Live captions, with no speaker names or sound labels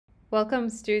Welcome,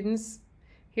 students.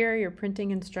 Here are your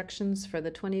printing instructions for the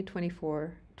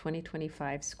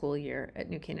 2024-2025 school year at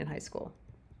New Canaan High School.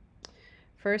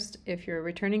 First, if you're a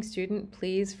returning student,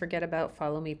 please forget about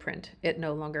Follow Me Print. It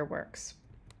no longer works.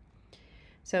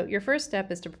 So your first step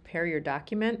is to prepare your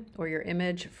document or your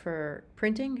image for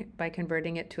printing by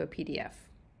converting it to a PDF.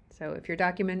 So if your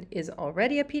document is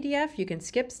already a PDF, you can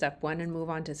skip step 1 and move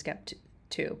on to step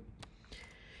 2.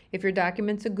 If your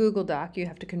document's a Google Doc, you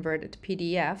have to convert it to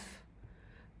PDF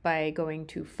by going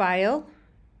to File,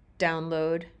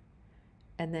 Download,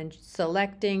 and then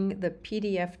selecting the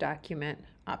PDF document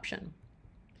option.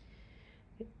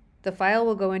 The file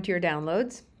will go into your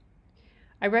downloads.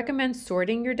 I recommend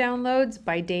sorting your downloads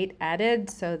by date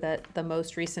added so that the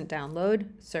most recent download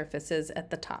surfaces at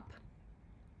the top.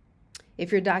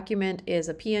 If your document is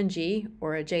a PNG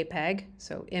or a JPEG,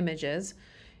 so images,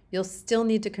 you'll still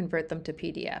need to convert them to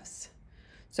PDFs.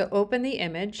 So open the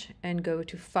image and go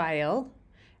to File,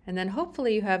 and then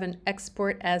hopefully you have an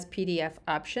Export as PDF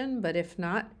option, but if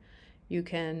not, you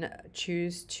can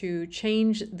choose to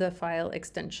change the file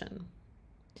extension.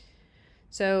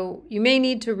 So you may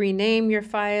need to rename your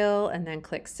file and then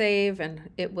click Save, and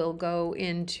it will go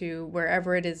into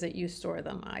wherever it is that you store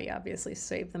them. I obviously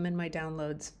save them in my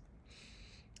downloads.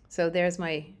 So there's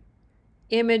my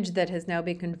image that has now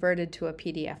been converted to a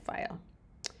PDF file.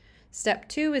 Step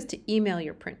 2 is to email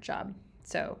your print job.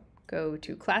 So go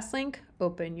to ClassLink,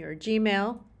 open your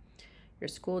Gmail, your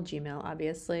school Gmail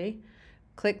obviously,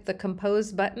 click the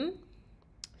Compose button,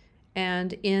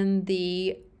 and in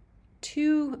the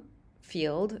To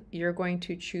field, you're going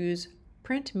to choose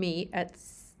Print Me at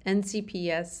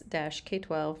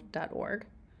ncps-k12.org.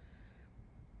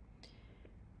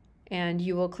 And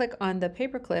you will click on the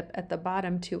paperclip at the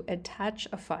bottom to attach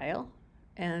a file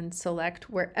and select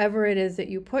wherever it is that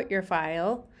you put your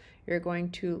file. You're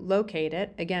going to locate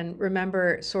it. Again,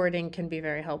 remember, sorting can be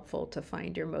very helpful to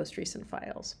find your most recent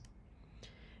files.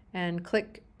 And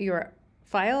click your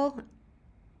file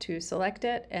to select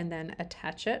it and then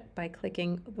attach it by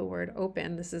clicking the word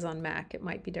Open. This is on Mac. It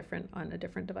might be different on a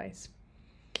different device.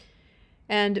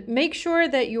 And make sure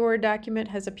that your document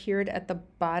has appeared at the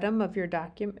bottom of your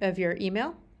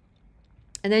email.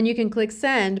 And then you can click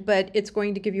Send, but it's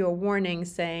going to give you a warning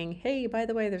saying, hey, by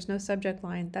the way, there's no subject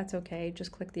line. That's okay.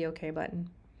 Just click the OK button.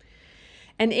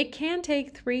 And it can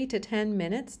take 3 to 10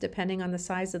 minutes depending on the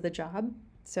size of the job.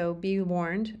 So be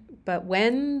warned. But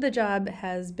when the job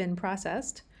has been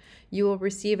processed, you will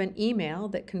receive an email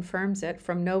that confirms it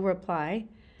from No Reply.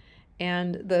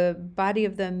 And the body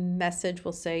of the message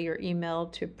will say your email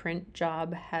to print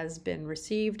job has been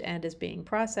received and is being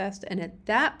processed. And at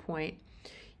that point,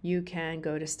 you can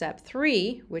go to step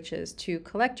 3, which is to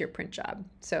collect your print job.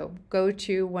 So go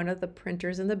to one of the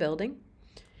printers in the building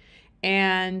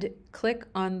and click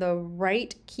on the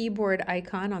right keyboard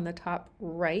icon on the top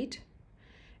right.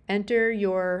 Enter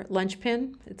your lunch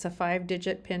pin. It's a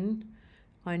 5-digit pin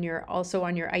also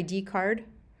on your ID card.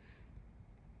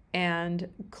 And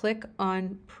click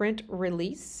on Print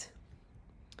Release.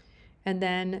 And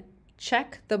then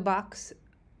check the box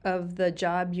of the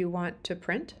job you want to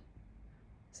print.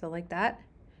 So like that.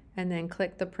 And then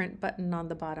click the Print button on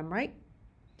the bottom right.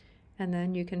 And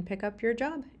then you can pick up your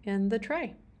job in the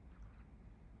tray.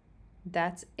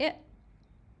 That's it.